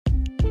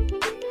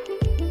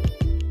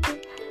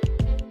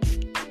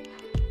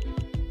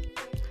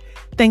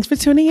Thanks for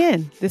tuning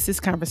in. This is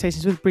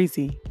Conversations with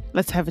Breezy.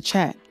 Let's have a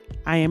chat.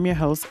 I am your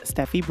host,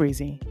 Steffi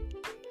Breezy.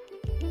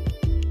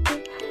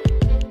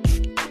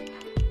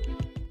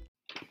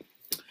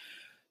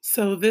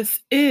 So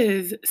this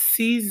is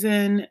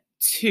season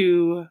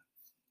 2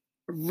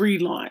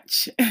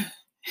 relaunch.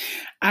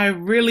 I've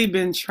really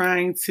been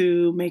trying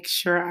to make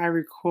sure I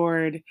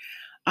record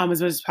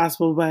as much as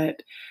possible,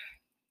 but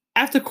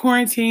after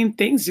quarantine,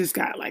 things just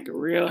got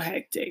real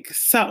hectic.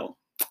 So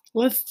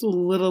let's do a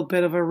little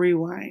bit of a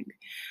rewind.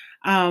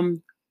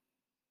 Um,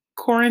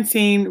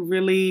 Quarantine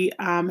really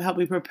helped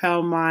me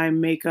propel my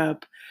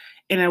makeup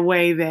in a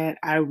way that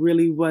I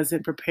really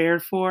wasn't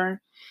prepared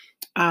for.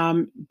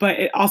 But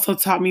it also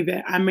taught me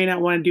that I may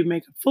not want to do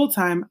makeup full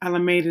time. I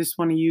may just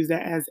want to use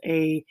that as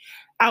a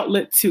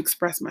outlet to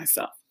express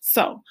myself.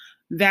 So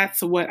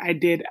that's what I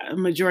did a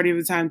majority of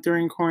the time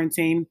during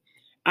quarantine.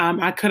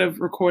 I could have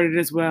recorded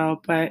as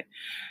well, but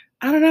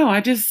I don't know.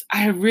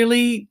 I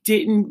really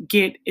didn't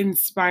get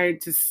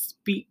inspired to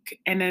speak.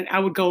 And then I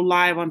would go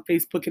live on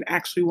Facebook and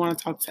actually want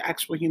to talk to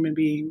actual human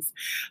beings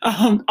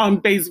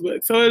on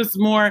Facebook. So it was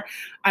more,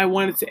 I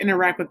wanted to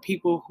interact with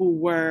people who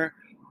were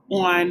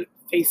on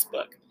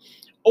Facebook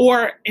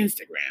or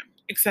Instagram,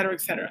 et cetera,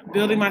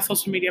 building my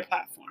social media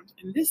platforms.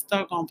 And this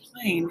doggone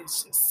plane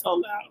is just so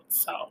loud.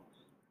 So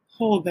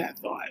hold that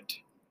thought.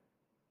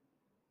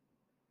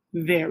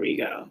 There we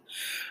go.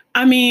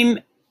 I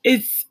mean,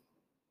 it's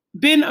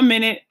been a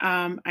minute.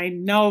 I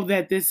know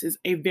that this is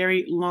a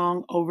very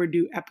long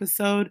overdue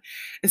episode,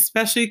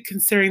 especially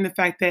considering the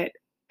fact that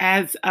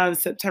as of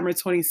September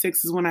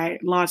 26th is when I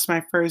launched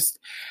my first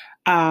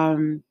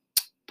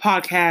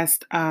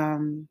podcast.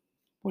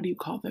 What do you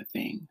call that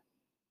thing?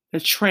 The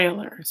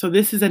trailer. So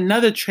this is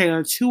another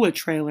trailer to a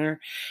trailer.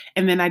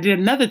 And then I did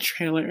another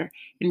trailer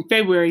in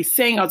February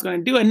saying I was going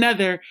to do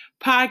another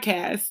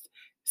podcast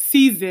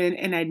season,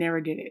 and I never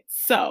did it.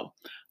 So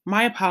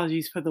my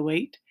apologies for the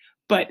wait,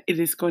 but it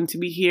is going to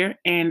be here.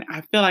 And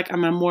I feel like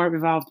I'm a more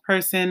evolved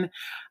person.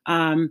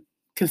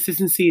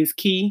 Consistency is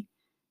key.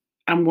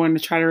 I'm going to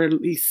try to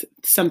release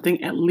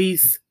something at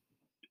least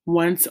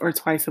once or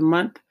twice a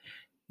month.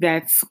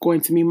 That's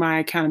going to be my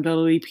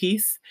accountability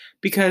piece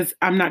because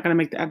I'm not going to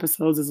make the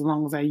episodes as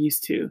long as I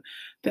used to.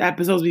 The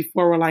episodes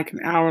before were like an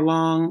hour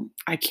long.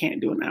 I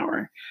can't do an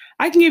hour.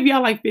 I can give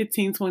y'all like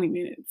 15, 20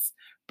 minutes,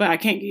 but I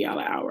can't give y'all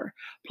an hour.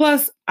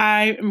 Plus,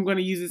 I am going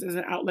to use this as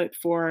an outlet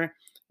for,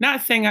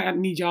 not saying I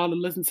need y'all to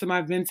listen to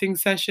my venting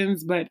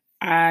sessions, but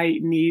I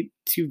need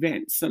to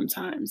vent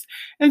sometimes.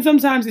 And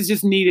sometimes it's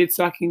just needed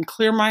so I can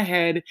clear my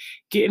head,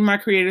 get in my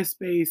creative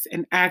space,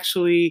 and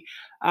actually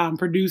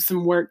produce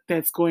some work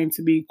that's going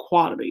to be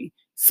quality.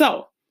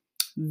 So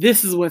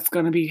this is what's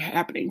going to be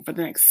happening for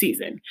the next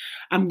season.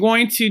 I'm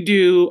going to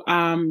do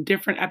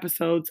different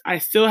episodes. I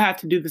still have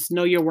to do this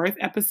Know Your Worth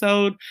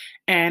episode,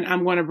 and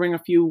I'm going to bring a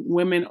few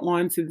women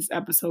on to this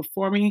episode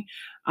for me,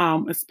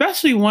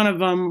 especially one of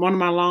them, one of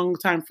my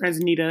longtime friends,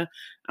 Nita.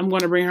 I'm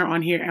going to bring her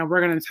on here, and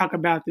we're going to talk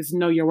about this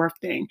Know Your Worth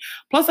thing.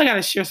 Plus, I got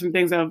to share some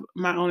things of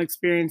my own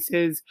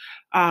experiences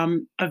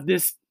of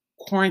this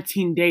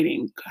quarantine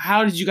dating.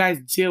 How did you guys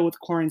deal with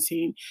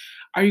quarantine?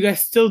 Are you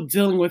guys still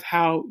dealing with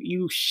how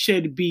you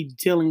should be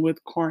dealing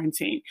with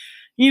quarantine?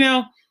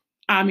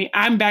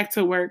 I'm back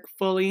to work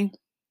fully.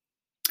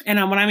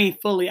 And when I mean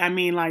fully, I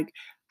mean like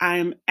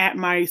I'm at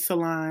my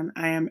salon,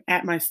 I am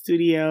at my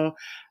studio.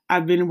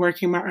 I've been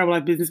working my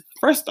Herbalife business.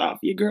 First off,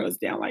 your girl is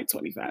down like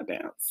 25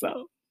 pounds.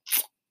 So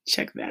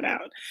check that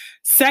out.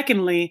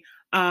 Secondly,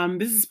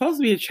 this is supposed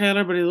to be a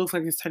trailer, but it looks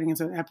like it's turning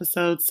into an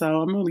episode.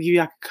 So I'm going to give you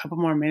like a couple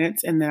more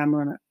minutes and then I'm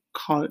going to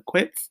call it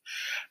quits.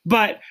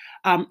 But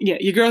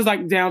your girl's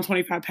like down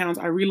 25 pounds.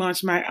 I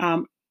relaunched my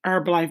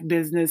Herbalife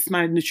business,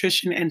 my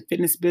nutrition and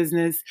fitness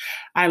business.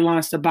 I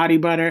launched a body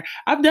butter.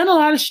 I've done a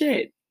lot of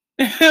shit.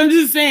 I'm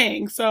just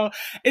saying. So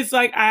it's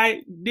like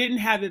I didn't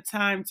have the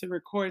time to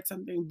record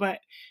something. But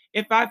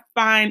if I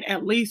find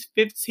at least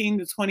 15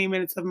 to 20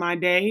 minutes of my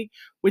day,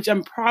 which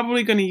I'm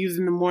probably going to use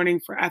in the morning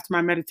for after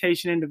my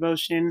meditation and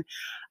devotion,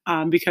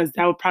 because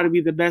that would probably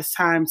be the best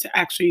time to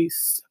actually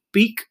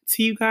speak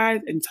to you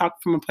guys and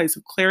talk from a place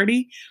of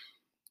clarity,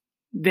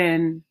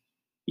 then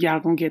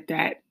y'all gonna get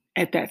that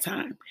at that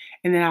time.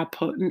 And then I'll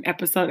put an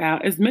episode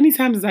out as many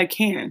times as I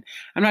can.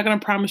 I'm not gonna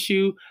promise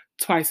you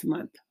twice a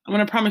month. I'm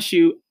gonna promise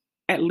you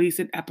at least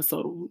an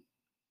episode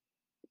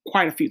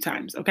quite a few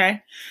times,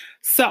 okay?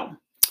 So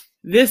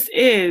this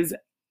is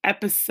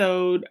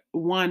episode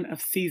 1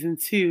 of season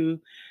 2.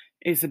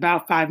 It's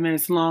about 5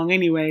 minutes long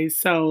anyway,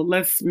 so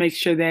let's make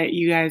sure that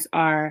you guys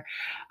are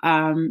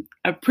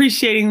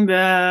appreciating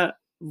the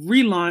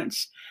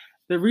relaunch.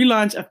 The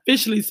relaunch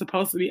officially is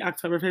supposed to be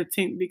October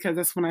 15th because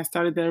that's when I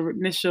started the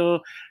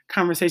initial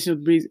conversation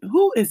with Breeze.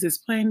 Who is this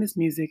playing this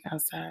music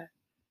outside?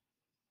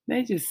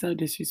 They just so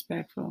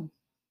disrespectful.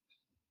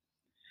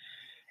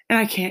 And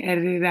I can't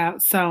edit it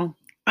out. So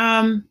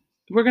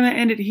we're going to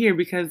end it here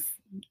because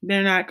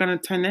they're not going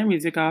to turn their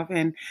music off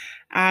and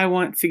I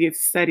want to get to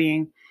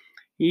studying.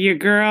 Your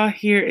girl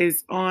here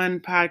is on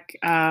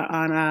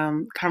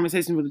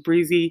Conversations with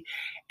Breezy,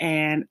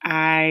 and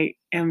I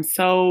am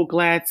so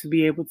glad to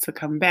be able to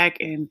come back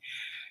and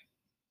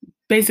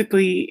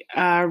basically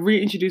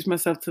reintroduce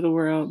myself to the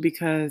world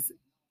because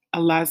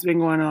a lot's been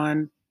going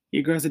on.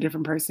 Your girl's a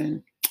different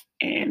person,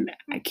 and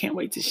I can't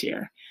wait to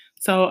share.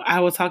 So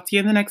I will talk to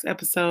you in the next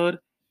episode.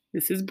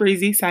 This is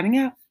Breezy signing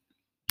out.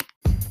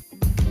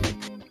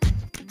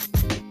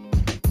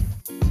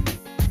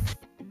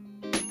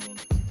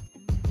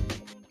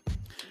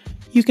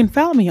 You can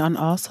follow me on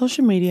all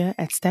social media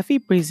at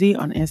Steffi Breezy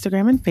on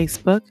Instagram and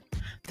Facebook.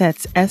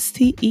 That's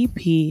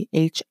STEPHIEBREEZY.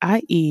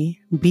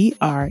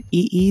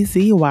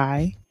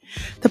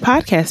 The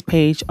podcast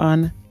page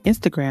on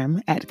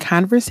Instagram at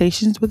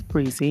Conversations with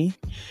Breezy.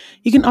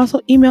 You can also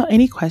email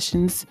any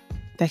questions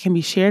that can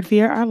be shared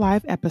via our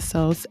live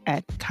episodes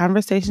at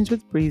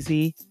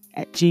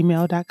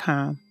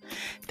conversationswithbreezy@gmail.com.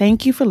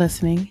 Thank you for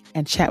listening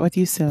and chat with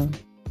you soon.